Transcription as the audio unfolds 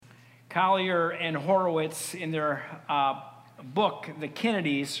Collier and Horowitz, in their book, The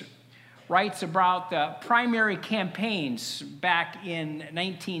Kennedys, writes about the primary campaigns back in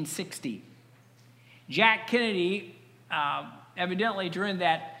 1960. Jack Kennedy, evidently during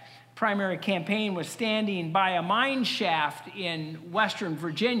that primary campaign, was standing by a mine shaft in Western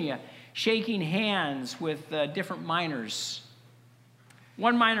Virginia, shaking hands with different miners.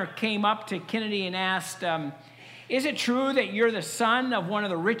 One miner came up to Kennedy and asked, "Is it true that you're the son of one of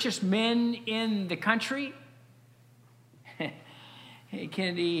the richest men in the country?"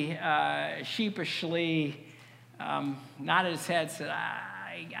 Kennedy sheepishly nodded his head, said,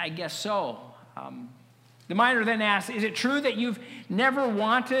 I guess so. The miner then asked, "Is it true that you've never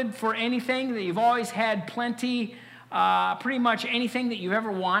wanted for anything, that you've always had plenty, pretty much anything that you've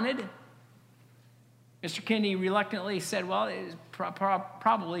ever wanted?" Mr. Kennedy reluctantly said, "Well, it's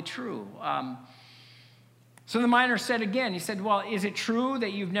probably true." So the miner said again, he said, "Well, is it true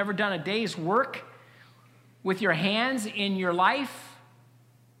that you've never done a day's work with your hands in your life?"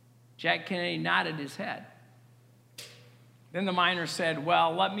 Jack Kennedy nodded his head. Then the miner said,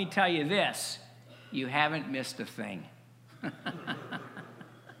 "Well, let me tell you this. You haven't missed a thing."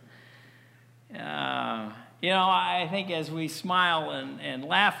 I think as we smile and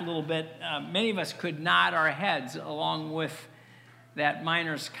laugh a little bit, many of us could nod our heads along with that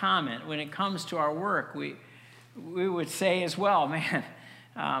miner's comment. When it comes to our work, we would say as well, man,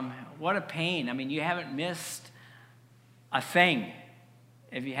 what a pain. I mean, you haven't missed a thing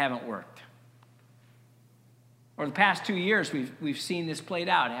if you haven't worked. Over the past 2 years, we've seen this played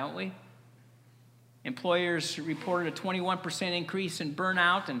out, haven't we? Employers reported a 21% increase in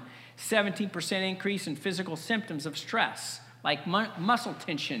burnout and 17% increase in physical symptoms of stress, like muscle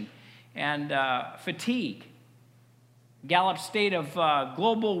tension and fatigue. Gallup's State of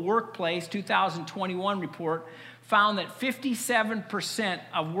Global Workplace 2021 report found that 57%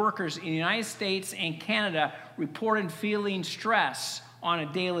 of workers in the United States and Canada reported feeling stress on a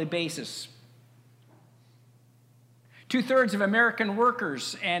daily basis. 2/3 of American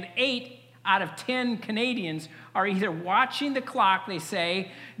workers and 8 out of 10 Canadians are either watching the clock, they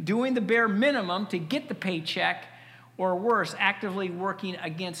say, doing the bare minimum to get the paycheck, or worse, actively working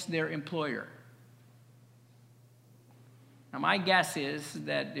against their employer. Now, my guess is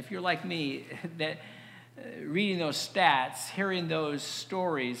that if you're like me, that reading those stats, hearing those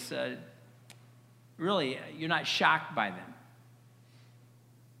stories, really, you're not shocked by them.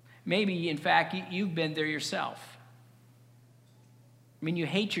 Maybe, in fact, you've been there yourself. I mean, you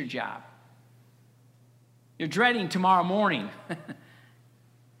hate your job. You're dreading tomorrow morning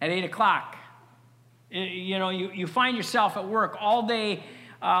at 8 o'clock. You find yourself at work all day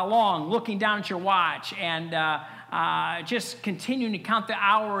long looking down at your watch and just continuing to count the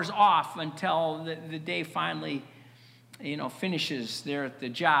hours off until the day finally, finishes there at the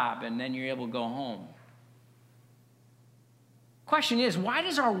job, and then you're able to go home. Question is, why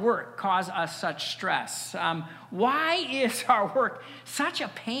does our work cause us such stress? Why is our work such a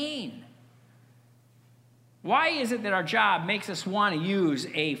pain? Why is it that our job makes us want to use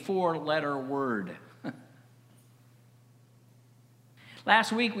a 4-letter word?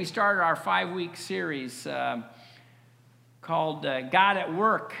 Last week, we started our 5-week series called God at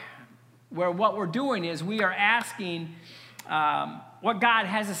Work, where what we're doing is we are asking what God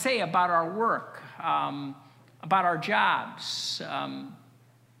has to say about our work, about our jobs.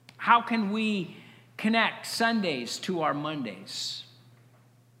 How can we connect Sundays to our Mondays?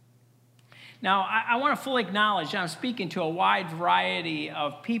 Now, I want to fully acknowledge I'm speaking to a wide variety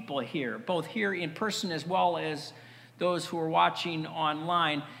of people here, both here in person as well as those who are watching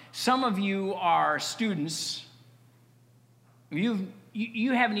online. Some of you are students. You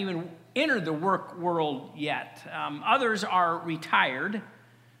haven't even entered the work world yet. Others are retired.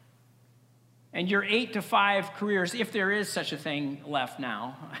 And your 8 to 5 careers, if there is such a thing left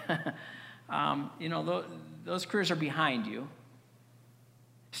now, those careers are behind you.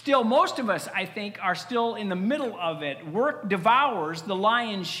 Still, most of us, I think, are still in the middle of it. Work devours the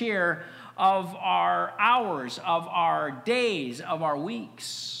lion's share of our hours, of our days, of our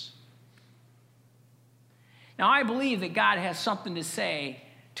weeks. Now, I believe that God has something to say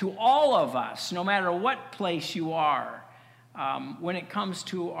to all of us, no matter what place you are, when it comes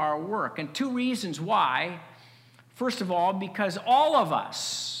to our work. And 2 reasons why. First of all, because all of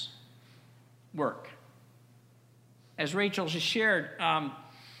us work. As Rachel just shared,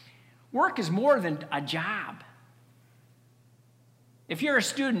 work is more than a job. If you're a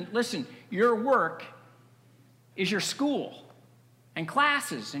student, listen, your work is your school and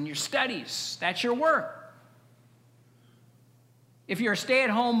classes and your studies. That's your work. If you're a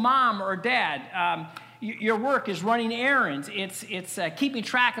stay-at-home mom or dad, Your work is running errands. It's keeping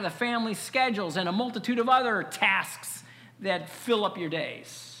track of the family schedules and a multitude of other tasks that fill up your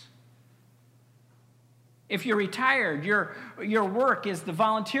days. If you're retired, your work is the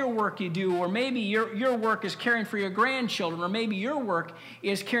volunteer work you do, or maybe your work is caring for your grandchildren, or maybe your work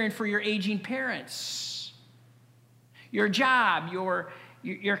is caring for your aging parents. Your job,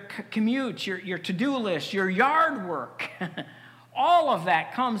 your commute, your to-do list, your yard work, all of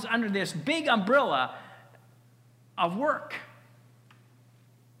that comes under this big umbrella of work.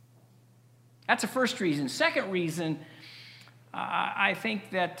 That's the first reason. Second reason, I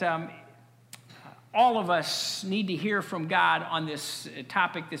think that all of us need to hear from God on this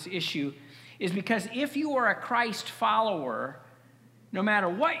topic, this issue, is because if you are a Christ follower, no matter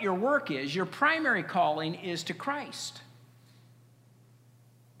what your work is, your primary calling is to Christ.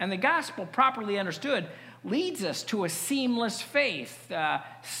 And the gospel, properly understood, leads us to a seamless faith,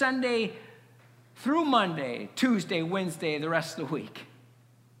 Sunday through Monday, Tuesday, Wednesday, the rest of the week.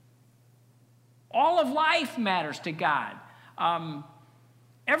 All of life matters to God,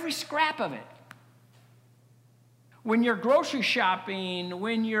 every scrap of it. When you're grocery shopping,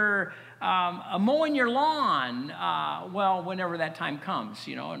 when you're mowing your lawn, well, whenever that time comes,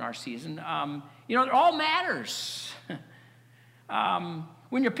 in our season, it all matters.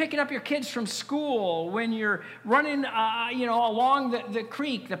 When you're picking up your kids from school, when you're running, along the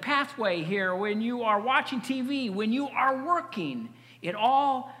creek, the pathway here, when you are watching TV, when you are working, it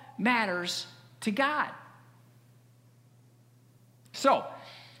all matters to God. So,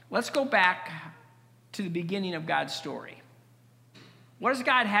 let's go back to the beginning of God's story. What does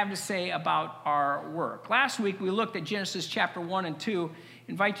God have to say about our work? Last week we looked at Genesis chapter 1 and 2. I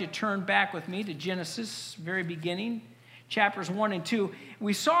invite you to turn back with me to Genesis, very beginning, chapters 1 and 2.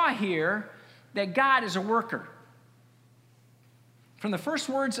 We saw here that God is a worker. From the first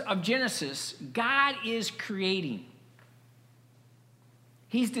words of Genesis, God is creating.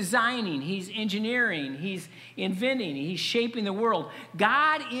 He's designing, he's engineering, he's inventing, he's shaping the world.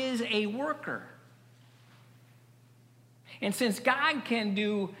 God is a worker. And since God can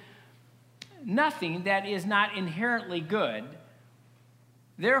do nothing that is not inherently good,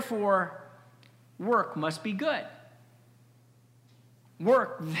 therefore, work must be good.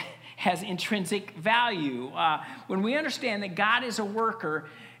 Work has intrinsic value. When we understand that God is a worker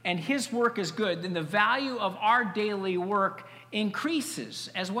and his work is good, then the value of our daily work increases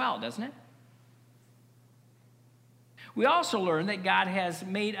as well, doesn't it? We also learn that God has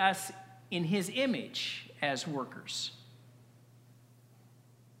made us in his image as workers.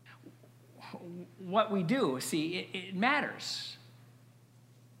 What we do, see, it matters.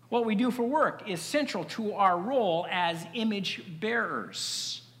 What we do for work is central to our role as image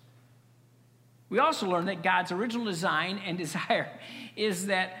bearers. We also learn that God's original design and desire is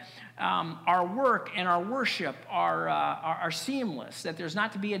that our work and our worship are seamless, that there's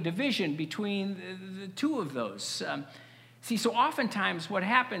not to be a division between the two of those. See, so oftentimes what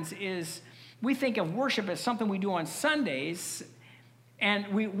happens is we think of worship as something we do on Sundays,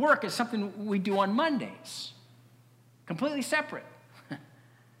 and we work as something we do on Mondays. Completely separate.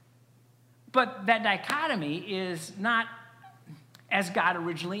 But that dichotomy is not as God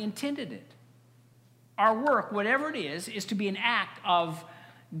originally intended it. Our work, whatever it is to be an act of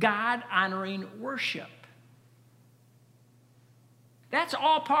God-honoring worship. That's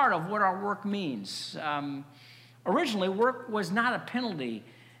all part of what our work means. Originally, work was not a penalty.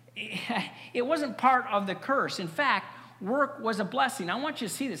 It wasn't part of the curse. In fact, work was a blessing. I want you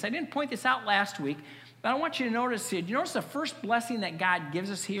to see this. I didn't point this out last week, but I want you to notice it. You notice the first blessing that God gives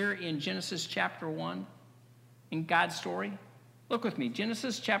us here in Genesis chapter 1, in God's story? Look with me,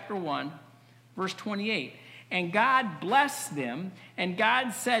 Genesis chapter 1, verse 28. And God blessed them, and God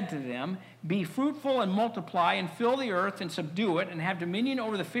said to them, "Be fruitful and multiply, and fill the earth and subdue it, and have dominion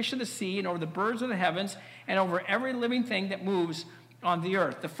over the fish of the sea, and over the birds of the heavens, and over every living thing that moves on the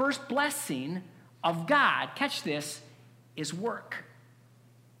earth." The first blessing of God, catch this, is work.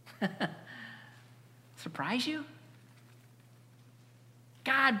 Surprise you?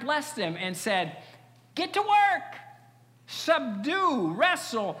 God blessed them and said, "Get to work. Subdue,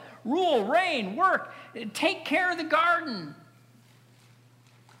 wrestle, rule, reign, work. Take care of the garden.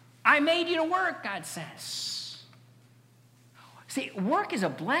 I made you to work," God says. See, work is a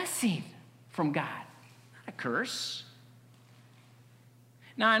blessing from God, not a curse.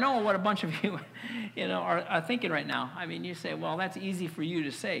 Now, I know what a bunch of you, are thinking right now. I mean, you say, well, that's easy for you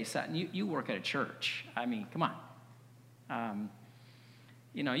to say, Sutton. You work at a church. I mean, come on.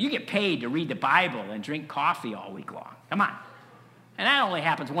 You get paid to read the Bible and drink coffee all week long. Come on. And that only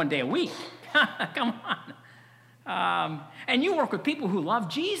happens one day a week. Come on. And you work with people who love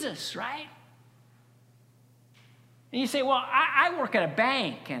Jesus, right? And you say, well, I work at a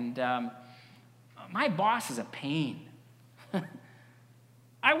bank, and my boss is a pain.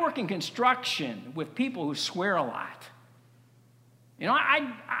 I work in construction with people who swear a lot. You know,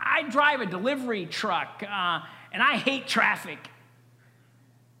 I drive a delivery truck, and I hate traffic.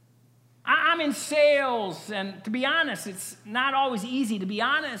 I'm in sales, and to be honest, it's not always easy to be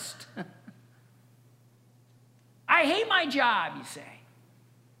honest. I hate my job, you say.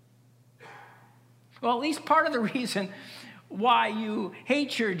 Well, at least part of the reason why you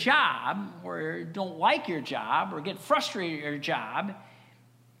hate your job or don't like your job or get frustrated at your job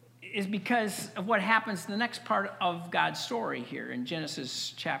is because of what happens in the next part of God's story here in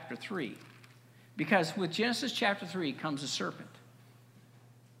Genesis chapter 3. Because with Genesis chapter 3 comes a serpent,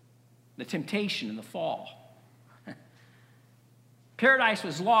 the temptation and the fall. Paradise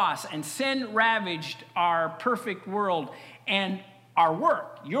was lost, and sin ravaged our perfect world, and our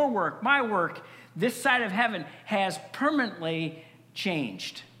work, your work, my work, this side of heaven has permanently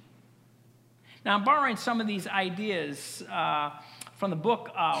changed. Now, I'm borrowing some of these ideas from the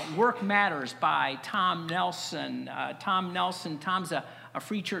book Work Matters by Tom Nelson. Tom's a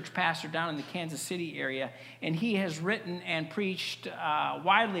free church pastor down in the Kansas City area, and he has written and preached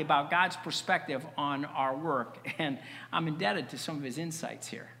widely about God's perspective on our work, and I'm indebted to some of his insights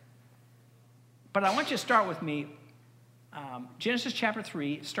here. But I want you to start with me, Genesis chapter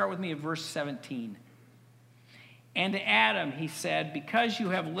 3, start with me at verse 17. And to Adam he said, because you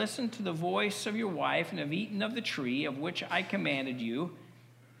have listened to the voice of your wife and have eaten of the tree of which I commanded you,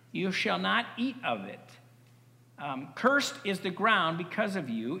 you shall not eat of it. Cursed is the ground because of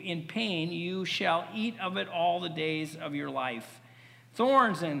you. In pain you shall eat of it all the days of your life.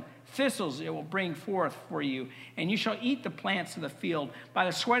 Thorns and thistles it will bring forth for you, and you shall eat the plants of the field. By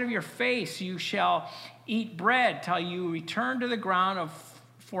the sweat of your face you shall eat bread till you return to the ground,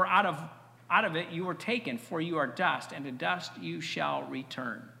 for out of it you were taken, for you are dust, and to dust you shall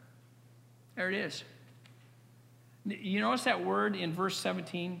return. There it is. You notice that word in verse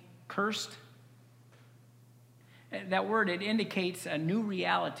 17, cursed? That word, it indicates a new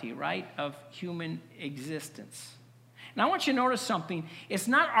reality, right, of human existence. And I want you to notice something. It's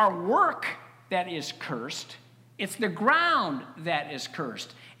not our work that is cursed. It's the ground that is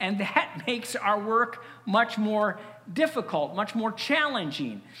cursed. And that makes our work much more difficult, much more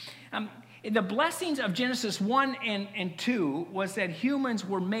challenging. The blessings of Genesis 1 and 2 was that humans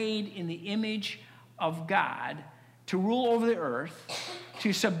were made in the image of God to rule over the earth,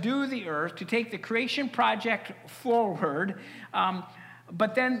 to subdue the earth, to take the creation project forward.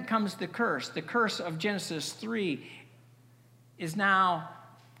 But then comes the curse. The curse of Genesis 3 is now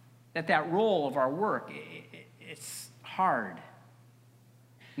that role of our work, it's hard.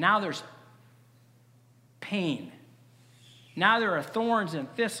 Now there's pain. Now there are thorns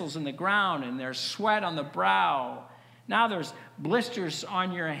and thistles in the ground, and there's sweat on the brow. Now there's blisters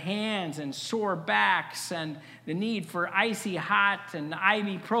on your hands and sore backs and the need for icy hot and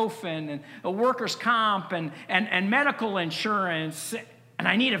ibuprofen and a workers' comp and medical insurance, and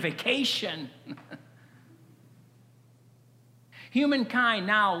I need a vacation. Humankind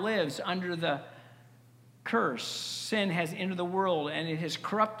now lives under the curse. Sin has entered the world, and it has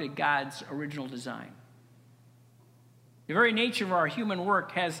corrupted God's original design. The very nature of our human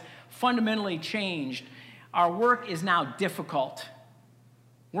work has fundamentally changed. Our work is now difficult.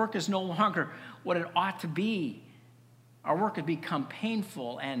 Work is no longer what it ought to be. Our work has become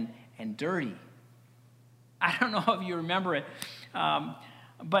painful and dirty. I don't know if you remember it,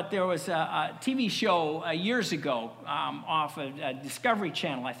 but there was a TV show years ago off a Discovery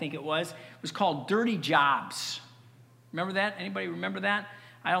Channel, I think it was. It was called Dirty Jobs. Remember that? Anybody remember that?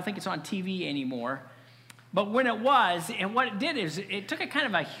 I don't think it's on TV anymore. But when it was, and what it did is it took a kind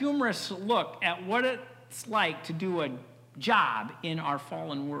of a humorous look at what it's like to do a job in our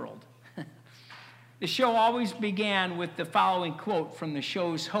fallen world. The show always began with the following quote from the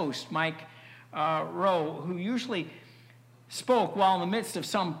show's host, Mike Rowe, who usually spoke while in the midst of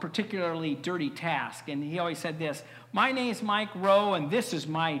some particularly dirty task. And he always said this, "My name's Mike Rowe, and this is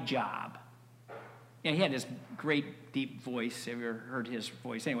my job." Yeah, he had this great deep voice. Have you ever heard his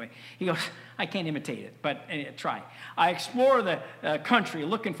voice? Anyway, he goes, I can't imitate it, but try. "I explore the country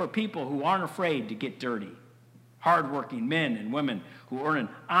looking for people who aren't afraid to get dirty. Hardworking men and women who earn an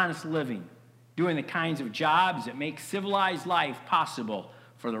honest living, doing the kinds of jobs that make civilized life possible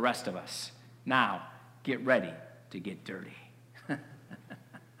for the rest of us. Now, get ready to get dirty."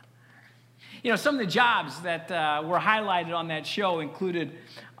 You know, some of the jobs that were highlighted on that show included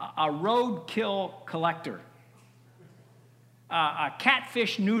a roadkill collector, a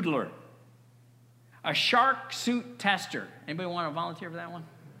catfish noodler, a shark suit tester. Anybody want to volunteer for that one?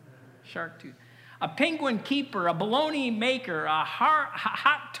 Shark tooth. a penguin keeper, a bologna maker, a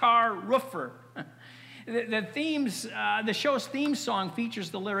hot tar roofer. The show's theme song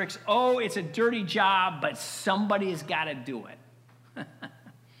features the lyrics, "Oh, it's a dirty job, but somebody's got to do it."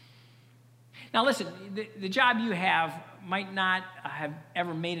 Now listen, the job you have might not have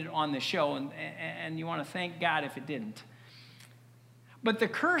ever made it on the show, and you want to thank God if it didn't. But the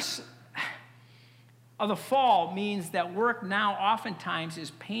curse of the fall means that work now oftentimes is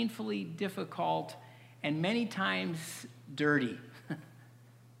painfully difficult and many times dirty.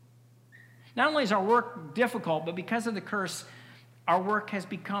 Not only is our work difficult, but because of the curse, our work has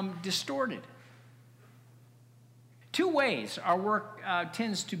become distorted. Two ways our work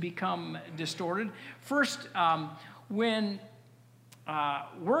tends to become distorted. First, when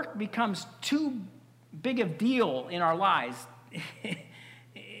work becomes too big a deal in our lives,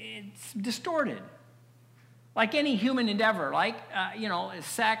 it's distorted. Like any human endeavor, like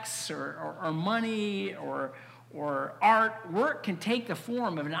sex or money or art, work can take the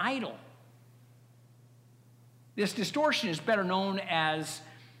form of an idol. This distortion is better known as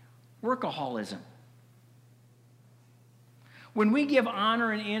workaholism. When we give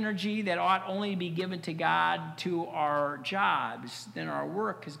honor and energy that ought only be given to God to our jobs, then our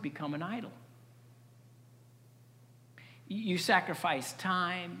work has become an idol. You sacrifice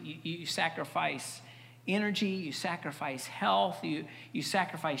time, you sacrifice energy, you sacrifice health, you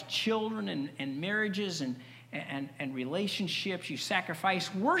sacrifice children and marriages and relationships, you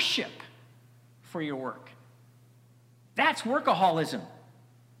sacrifice worship for your work. That's workaholism.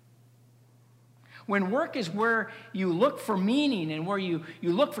 When work is where you look for meaning and where you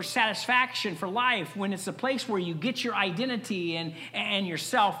look for satisfaction for life, when it's a place where you get your identity and your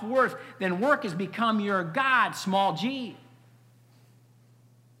self-worth, then work has become your God, small g.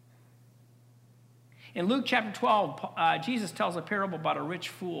 In Luke chapter 12, Jesus tells a parable about a rich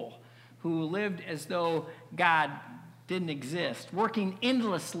fool who lived as though God didn't exist, working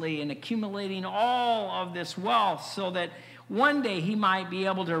endlessly and accumulating all of this wealth so that one day he might be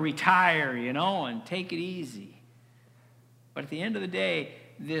able to retire, and take it easy. But at the end of the day,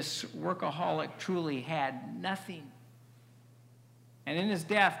 this workaholic truly had nothing. And in his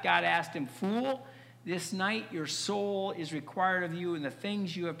death, God asked him, "Fool, this night your soul is required of you, and the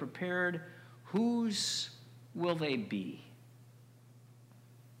things you have prepared, whose will they be?"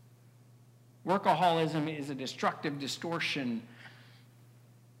 Workaholism is a destructive distortion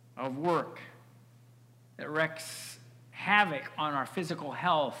of work that wreaks havoc on our physical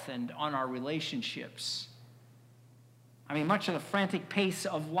health and on our relationships. I mean, much of the frantic pace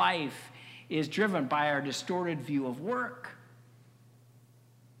of life is driven by our distorted view of work.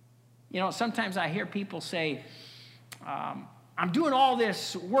 Sometimes I hear people say, I'm doing all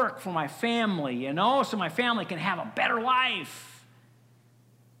this work for my family, so my family can have a better life.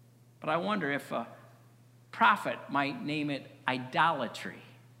 But I wonder if a prophet might name it idolatry,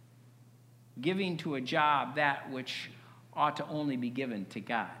 giving to a job that which ought to only be given to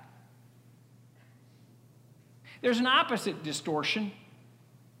God. There's an opposite distortion.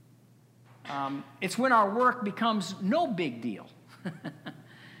 It's when our work becomes no big deal.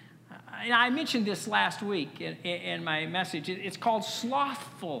 I mentioned this last week in my message. It's called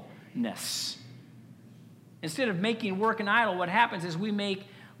slothfulness. Instead of making work an idol, what happens is we make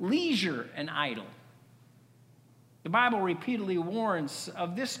leisure an idol. The Bible repeatedly warns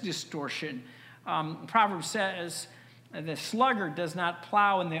of this distortion. Proverbs says, "The sluggard does not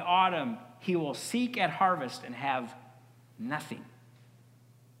plow in the autumn. He will seek at harvest and have nothing."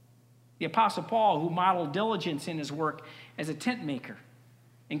 The Apostle Paul, who modeled diligence in his work as a tent maker,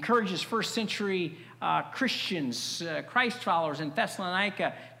 encourages first century Christians, Christ followers in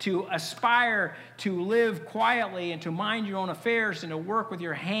Thessalonica, to aspire to live quietly and to mind your own affairs and to work with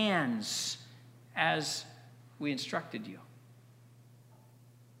your hands as we instructed you.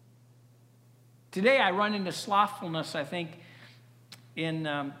 Today I run into slothfulness, I think, in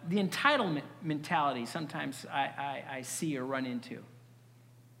the entitlement mentality sometimes I see or run into.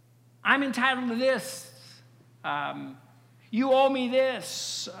 I'm entitled to this. You owe me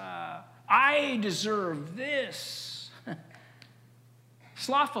this. I deserve this.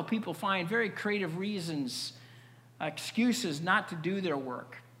 Slothful people find very creative reasons, excuses not to do their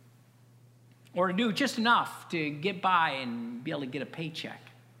work or to do just enough to get by and be able to get a paycheck.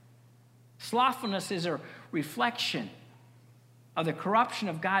 Slothfulness is a reflection of the corruption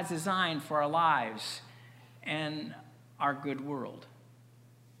of God's design for our lives and our good world.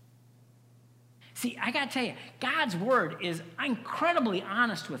 See, I got to tell you, God's word is incredibly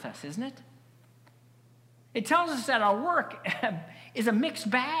honest with us, isn't it? It tells us that our work is a mixed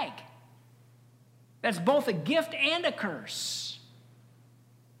bag. That's both a gift and a curse.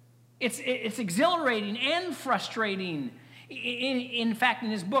 It's exhilarating and frustrating. In fact,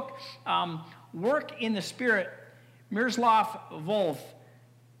 in his book, Work in the Spirit, Miroslav Volf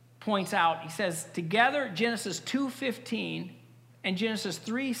points out, he says, together Genesis 2:15 and Genesis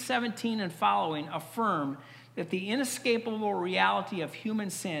 3:17 and following affirm that the inescapable reality of human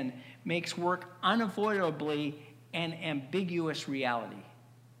sin makes work unavoidably an ambiguous reality.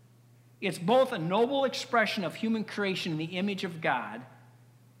 It's both a noble expression of human creation in the image of God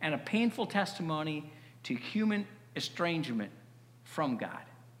and a painful testimony to human estrangement from God.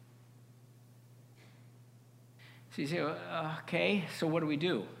 So you say, okay, so what do we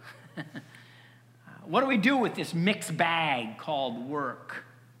do? What do we do with this mixed bag called work?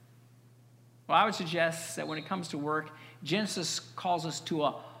 Well, I would suggest that when it comes to work, Genesis calls us to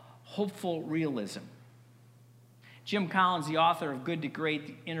a hopeful realism. Jim Collins, the author of Good to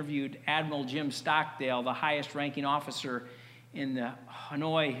Great, interviewed Admiral Jim Stockdale, the highest-ranking officer in the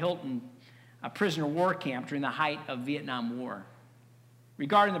Hanoi Hilton prisoner of war camp during the height of Vietnam War.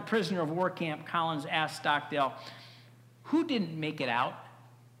 Regarding the prisoner of war camp, Collins asked Stockdale, who didn't make it out?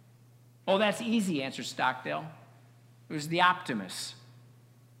 Oh, that's easy, answered Stockdale. It was the optimists.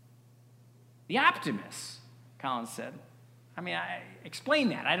 The optimists, Collins said. Explain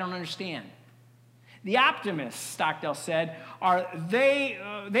that. I don't understand. The optimists, Stockdale said,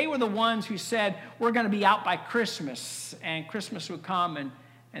 they were the ones who said, we're going to be out by Christmas, and Christmas would come,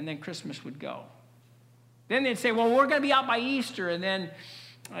 and then Christmas would go. Then they'd say, well, we're going to be out by Easter, and then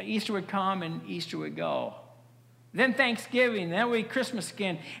Easter would come, and Easter would go. Then Thanksgiving, then would be Christmas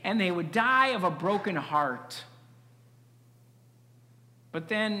again, and they would die of a broken heart. But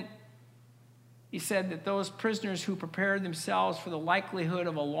then he said that those prisoners who prepared themselves for the likelihood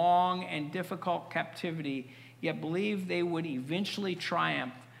of a long and difficult captivity, yet believed they would eventually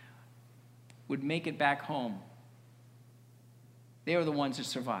triumph, would make it back home. They were the ones that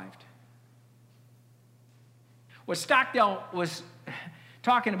survived. What Stockdale was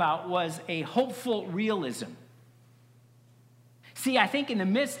talking about was a hopeful realism. See, I think in the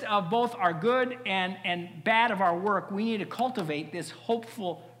midst of both our good and bad of our work, we need to cultivate this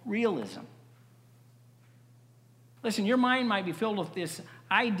hopeful realism. Listen, your mind might be filled with this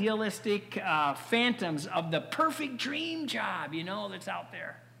idealistic phantoms of the perfect dream job, that's out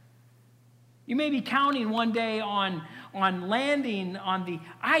there. You may be counting one day on landing on the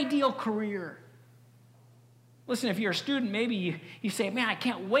ideal career. Listen, if you're a student, maybe you say, man, I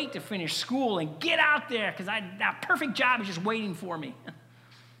can't wait to finish school and get out there because that perfect job is just waiting for me.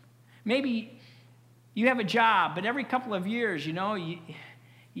 Maybe you have a job, but every couple of years,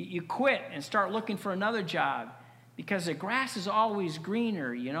 you quit and start looking for another job because the grass is always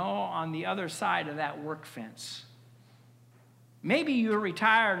greener, on the other side of that work fence. Maybe you're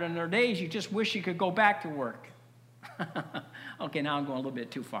retired and there are days you just wish you could go back to work. Okay, now I'm going a little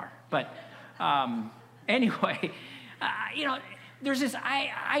bit too far. But anyway, there's this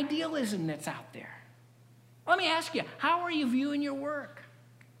idealism that's out there. Let me ask you, how are you viewing your work?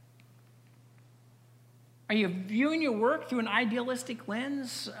 Are you viewing your work through an idealistic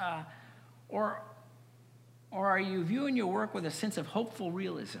lens? Or are you viewing your work with a sense of hopeful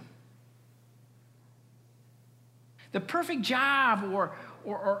realism? The perfect job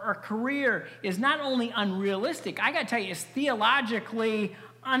or career is not only unrealistic, I got to tell you, it's theologically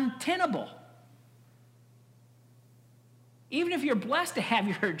untenable. Even if you're blessed to have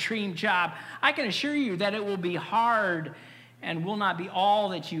your dream job, I can assure you that it will be hard and will not be all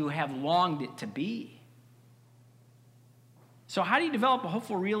that you have longed it to be. So how do you develop a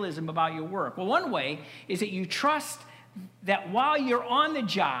hopeful realism about your work? Well, one way is that you trust that while you're on the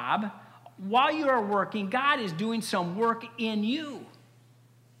job, while you are working, God is doing some work in you.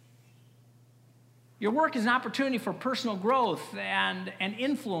 Your work is an opportunity for personal growth and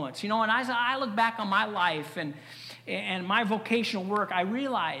influence. And as I look back on my life and my vocational work, I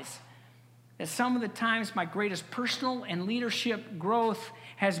realize that some of the times my greatest personal and leadership growth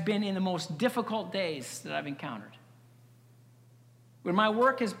has been in the most difficult days that I've encountered. When my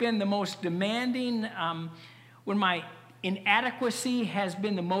work has been the most demanding, when my inadequacy has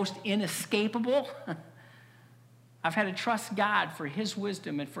been the most inescapable, I've had to trust God for His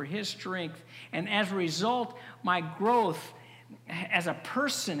wisdom and for His strength. And as a result, my growth as a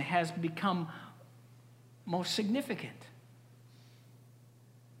person has become most significant.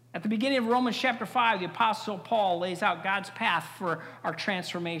 At the beginning of Romans chapter 5, the Apostle Paul lays out God's path for our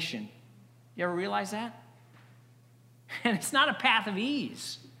transformation. You ever realize that? And it's not a path of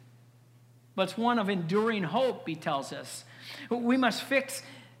ease, but it's one of enduring hope, he tells us. We must fix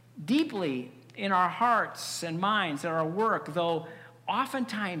deeply in our hearts and minds that our work, though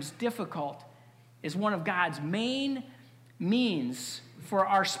oftentimes difficult, is one of God's main means for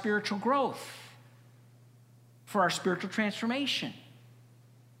our spiritual growth, for our spiritual transformation.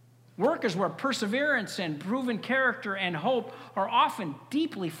 Work is where perseverance and proven character and hope are often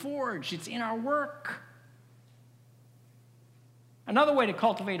deeply forged. It's in our work. Another way to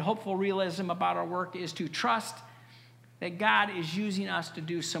cultivate hopeful realism about our work is to trust that God is using us to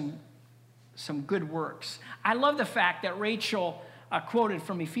do some good works. I love the fact that Rachel quoted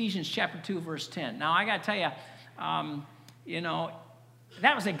from Ephesians chapter 2, verse 10. Now, I got to tell you,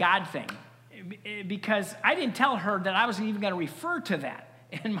 that was a God thing, because I didn't tell her that I wasn't even going to refer to that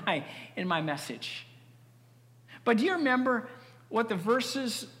in my message. But do you remember what the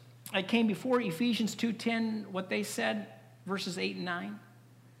verses that came before Ephesians 2:10, what they said, verses 8 and 9?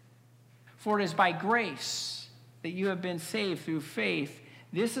 For it is by grace that you have been saved through faith.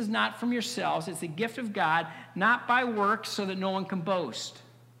 This is not from yourselves, it's a gift of God, not by works, so that no one can boast.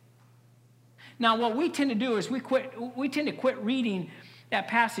 Now, what we tend to do is we tend to quit reading that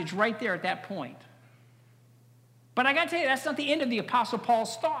passage right there at that point. But I got to tell you, that's not the end of the Apostle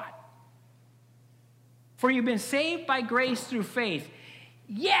Paul's thought. For you've been saved by grace through faith.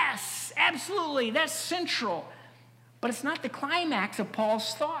 Yes, absolutely, that's central. But it's not the climax of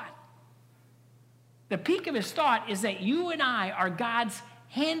Paul's thought. The peak of his thought is that you and I are God's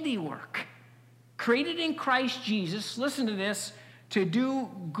handiwork, created in Christ Jesus, listen to this, to do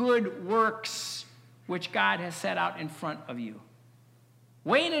good works which God has set out in front of you,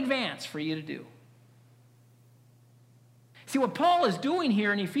 way in advance for you to do. See, what Paul is doing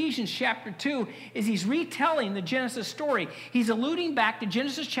here in Ephesians chapter 2 is he's retelling the Genesis story. He's alluding back to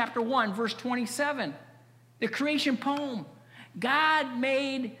Genesis chapter 1, verse 27, the creation poem. God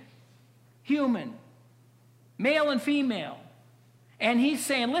made human, male and female. And he's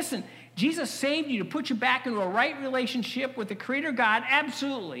saying, listen, Jesus saved you to put you back into a right relationship with the Creator God,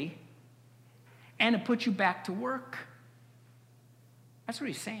 absolutely, and to put you back to work. That's what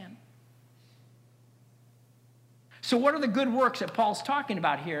he's saying. So what are the good works that Paul's talking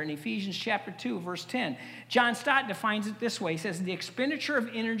about here in Ephesians chapter 2, verse 10? John Stott defines it this way. He says, the expenditure of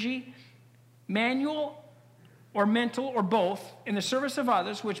energy, manual or mental or both, in the service of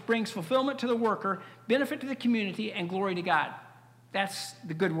others, which brings fulfillment to the worker, benefit to the community, and glory to God. That's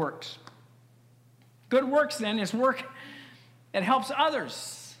the good works. Good works, then, is work that helps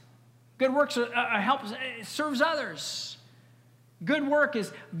others. Good works serves others. Good work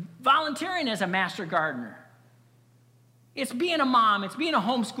is volunteering as a master gardener. It's being a mom. It's being a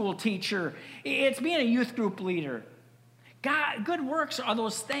homeschool teacher. It's being a youth group leader. Good works are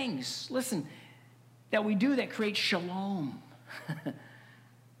those things, listen, that we do that create shalom.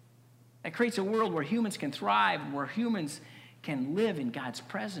 That creates a world where humans can thrive and where humans can live in God's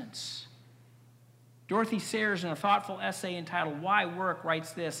presence. Dorothy Sayers, in a thoughtful essay entitled Why Work,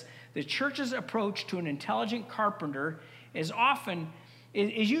 writes this: the church's approach to an intelligent carpenter is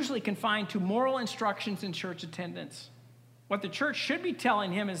usually confined to moral instructions in church attendance. What the church should be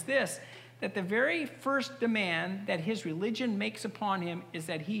telling him is this, that the very first demand that his religion makes upon him is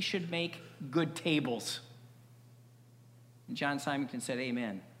that he should make good tables. And John Symington said,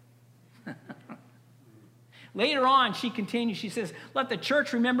 amen. Later on, she continues, she says, let the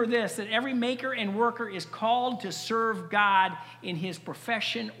church remember this, that every maker and worker is called to serve God in his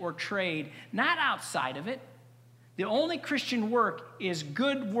profession or trade, not outside of it. The only Christian work is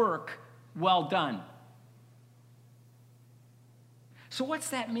good work well done. So what's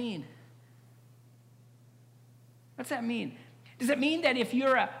that mean? What's that mean? Does it mean that if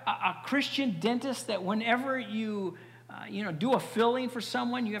you're a Christian dentist, that whenever you do a filling for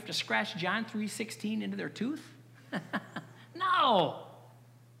someone, you have to scratch John 3:16 into their tooth? No.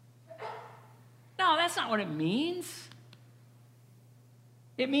 No, that's not what it means.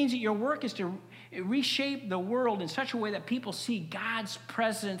 It means that your work is to reshape the world in such a way that people see God's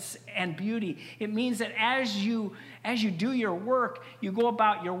presence and beauty. It means that as you do your work, you go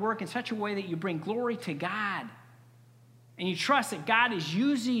about your work in such a way that you bring glory to God. And you trust that God is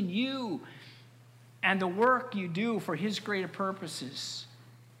using you and the work you do for his greater purposes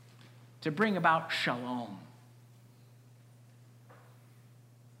to bring about shalom.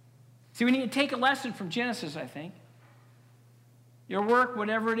 See, we need to take a lesson from Genesis, I think. Your work,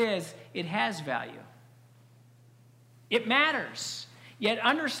 whatever it is, it has value. It matters. Yet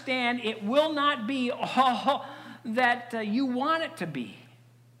understand it will not be all that you want it to be.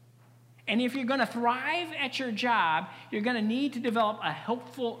 And if you're going to thrive at your job, you're going to need to develop a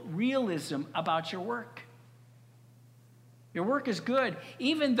helpful realism about your work. Your work is good,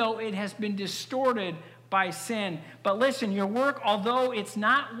 even though it has been distorted by sin. But listen, your work, although it's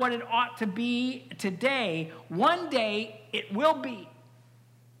not what it ought to be today, one day it will be.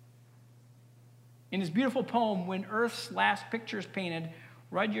 In his beautiful poem, When Earth's Last Picture is Painted,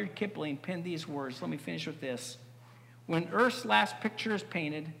 Rudyard Kipling penned these words. Let me finish with this. When Earth's last picture is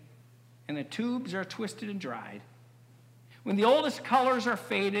painted and the tubes are twisted and dried, when the oldest colors are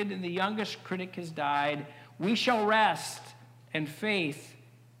faded and the youngest critic has died, we shall rest, and faith,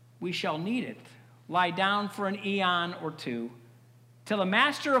 we shall need it, lie down for an eon or two, till the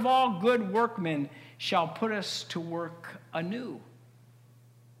master of all good workmen shall put us to work anew.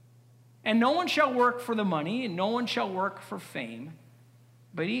 And no one shall work for the money, and no one shall work for fame,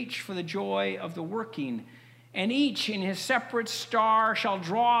 but each for the joy of the working, and each in his separate star shall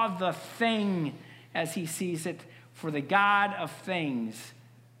draw the thing as he sees it, for the God of things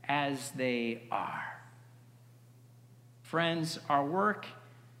as they are. Friends, our work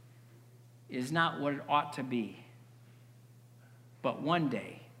is not what it ought to be, but one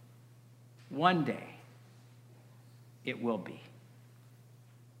day, it will be.